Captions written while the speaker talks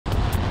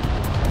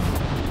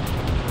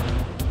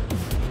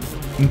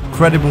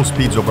Incredible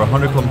speeds, over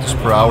 100 kilometers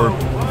per hour.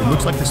 It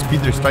looks like the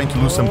speeder is trying to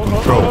lose some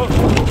control.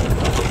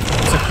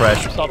 It's a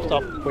crash.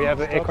 Stop. We have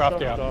the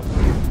aircraft down.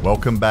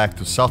 Welcome back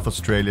to South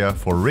Australia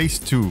for race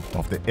 2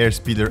 of the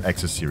Airspeeder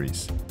EXA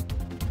series.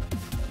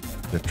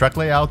 The track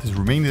layout is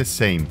remaining the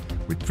same,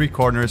 with 3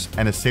 corners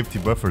and a safety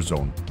buffer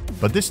zone.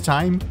 But this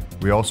time,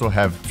 we also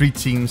have 3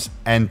 teams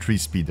and 3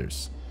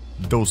 speeders.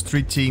 Those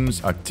 3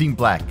 teams are Team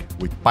Black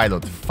with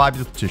pilot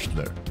Fabio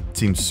Tischler,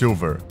 Team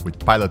Silver with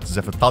pilot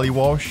Zefatali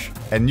Walsh,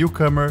 and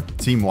newcomer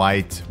Team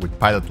White with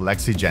pilot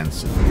Lexi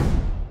Jensen.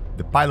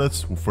 The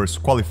pilots will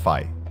first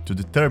qualify to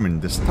determine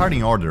the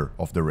starting order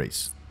of the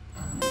race.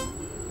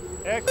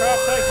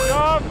 Aircraft taking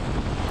off!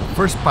 The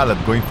first pilot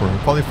going for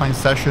her qualifying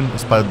session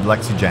is pilot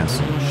Lexi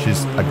Jensen.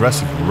 She's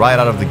aggressive right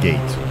out of the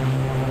gate.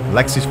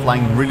 Lexi's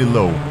flying really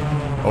low.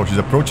 Oh, she's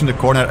approaching the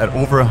corner at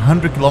over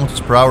 100 kilometers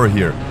per hour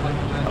here.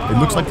 It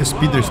looks like the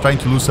speeder is trying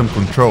to lose some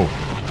control.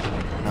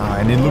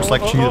 And it looks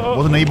like she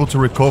wasn't able to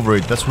recover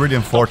it. That's really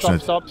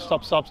unfortunate.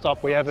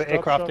 Stop. We have the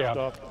aircraft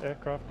down.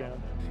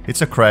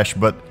 It's a crash,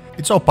 but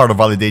it's all part of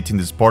validating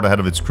the sport ahead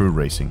of its crew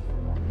racing.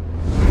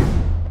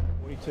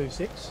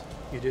 42.6,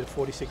 you did a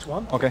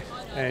 46.1. Okay.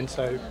 And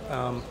so,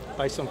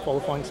 based on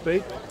qualifying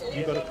speed,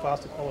 you got a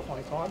faster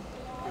qualifying time.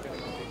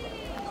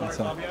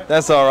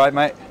 That's all right,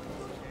 mate.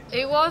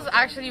 It was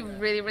actually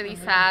really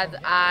sad.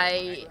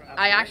 I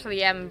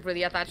actually am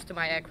really attached to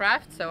my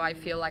aircraft, so I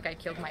feel like I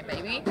killed my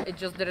baby. It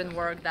just didn't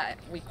work that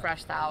we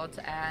crashed out,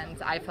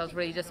 and I felt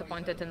really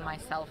disappointed in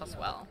myself as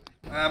well.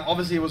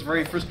 Obviously it was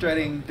very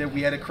frustrating that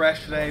we had a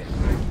crash today.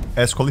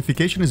 As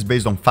qualification is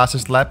based on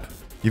fastest lap,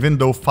 even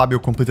though Fabio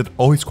completed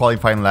all his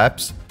qualifying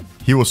laps,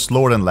 he was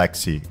slower than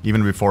Lexi,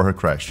 even before her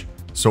crash.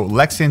 So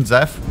Lexi and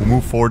Zef will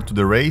move forward to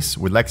the race,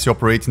 with Lexi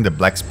operating the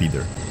black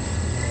speeder.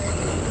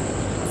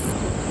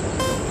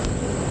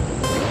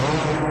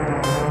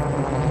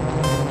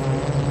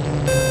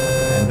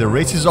 The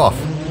race is off.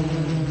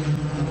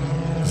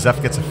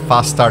 Zef gets a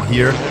fast start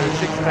here.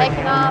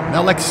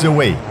 Now Lex is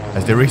away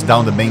as they race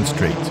down the main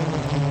straight.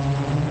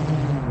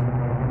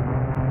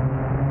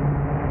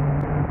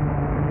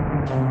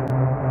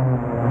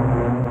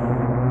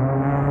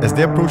 As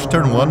they approach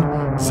turn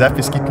 1, Zef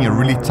is keeping a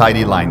really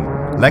tidy line.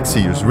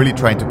 Lexi is really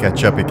trying to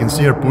catch up. You can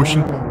see her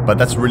pushing, but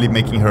that's really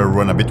making her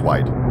run a bit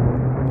wide.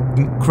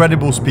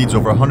 Incredible speeds,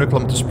 over 100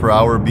 kilometers per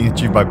hour, being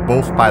achieved by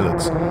both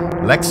pilots.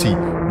 Lexi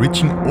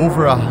reaching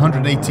over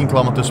 118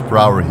 kilometers per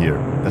hour here.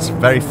 That's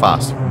very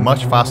fast,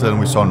 much faster than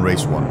we saw in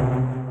race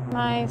 1.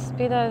 My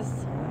speed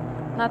is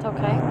not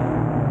okay.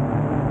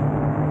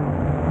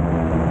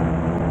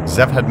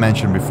 Zef had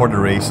mentioned before the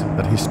race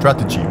that his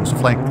strategy was to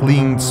fly a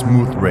clean,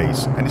 smooth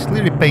race, and it's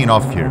clearly paying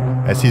off here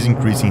as he's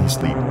increasing his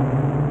lead.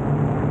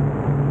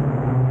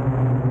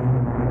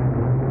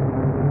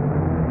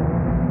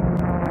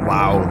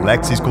 Wow,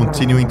 Lexi's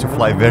continuing to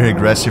fly very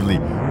aggressively.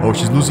 Oh,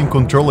 she's losing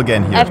control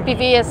again here.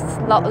 FPV is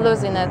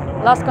losing it.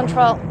 Lost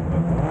control.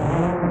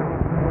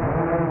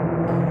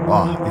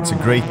 Oh, it's a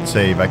great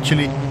save.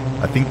 Actually,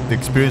 I think the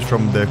experience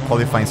from the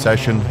qualifying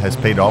session has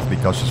paid off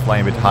because she's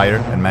flying a bit higher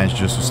and managed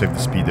just to save the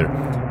speeder.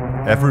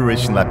 Every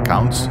racing lap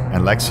counts,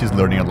 and Lexi is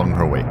learning along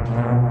her way.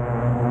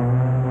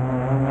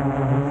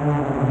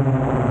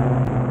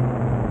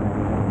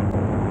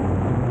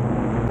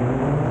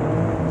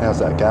 How's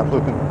that gap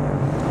looking?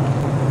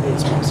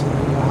 It's possibly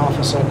half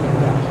a second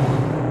now.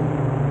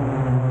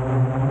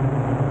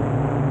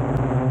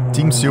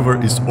 Team Silver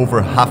is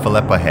over half a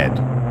lap ahead.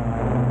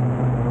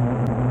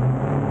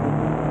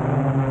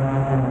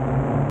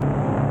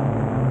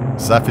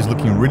 Zaf is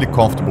looking really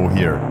comfortable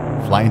here,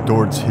 flying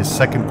towards his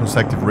second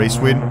consecutive race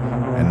win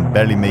and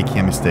barely making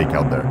a mistake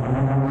out there.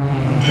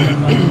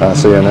 I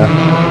see you now.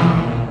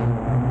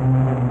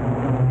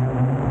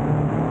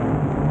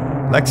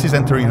 Lexi's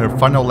entering her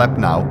final lap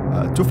now,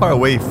 too far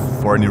away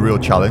for any real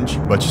challenge,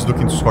 but she's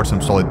looking to score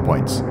some solid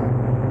points.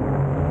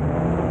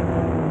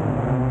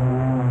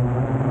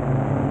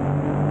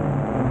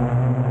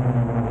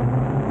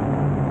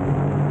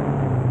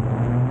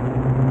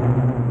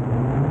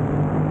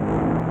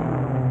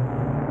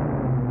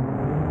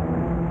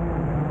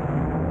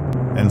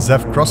 And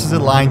Zef crosses the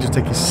line to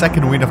take his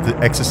second win of the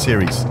EXA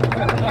series.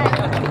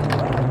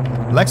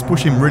 Lex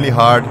pushed him really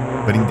hard,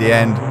 but in the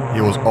end,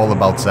 it was all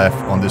about Zef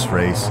on this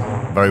race.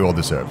 Very well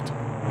deserved.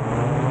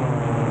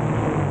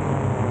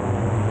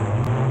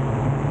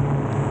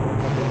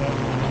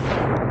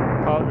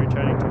 Pilot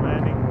returning to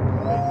landing.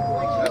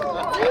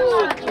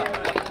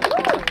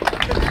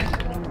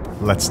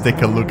 Let's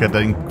take a look at the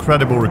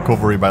incredible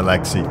recovery by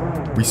Lexi.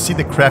 We see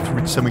the craft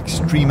reach some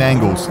extreme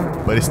angles,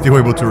 but is still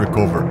able to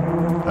recover.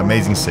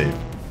 Amazing save.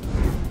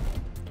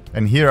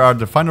 And here are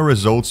the final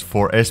results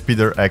for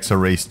Airspeeder EXA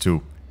Race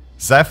 2.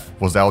 Zef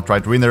was the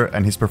outright winner,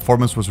 and his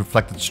performance was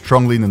reflected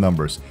strongly in the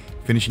numbers,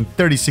 finishing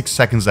 36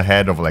 seconds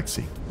ahead of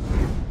Lexi.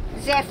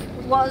 Zef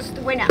was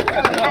the winner.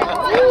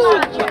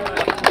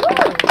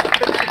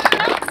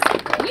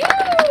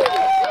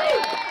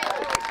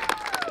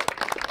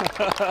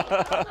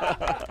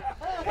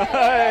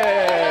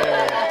 Hey!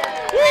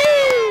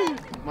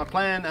 My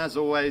plan, as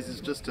always, is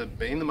just to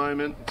be in the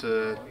moment,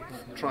 to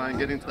try and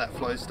get into that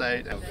flow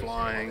state and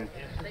flying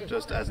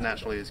just as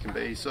naturally as can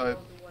be. So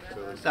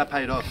that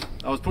paid off.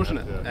 I was pushing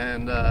it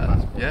and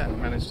yeah,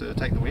 managed to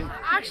take the win.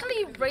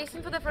 Actually,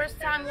 racing for the first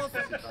time was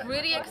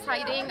really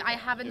exciting. I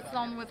haven't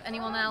flown with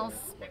anyone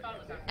else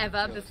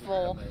ever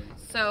before,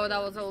 so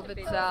that was a little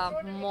bit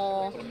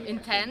more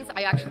intense.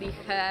 I actually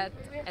heard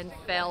and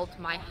felt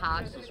my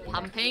heart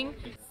pumping.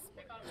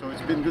 So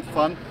it's been good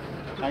fun.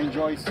 I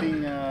enjoy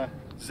seeing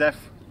Zef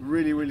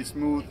really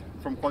smooth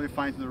from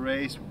qualifying to the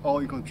race, all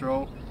in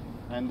control,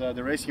 and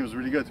the racing was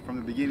really good from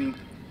the beginning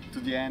to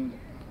the end.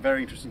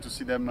 Very interesting to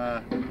see them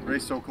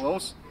race so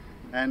close,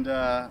 and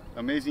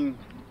amazing,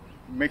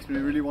 makes me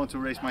really want to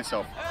race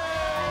myself.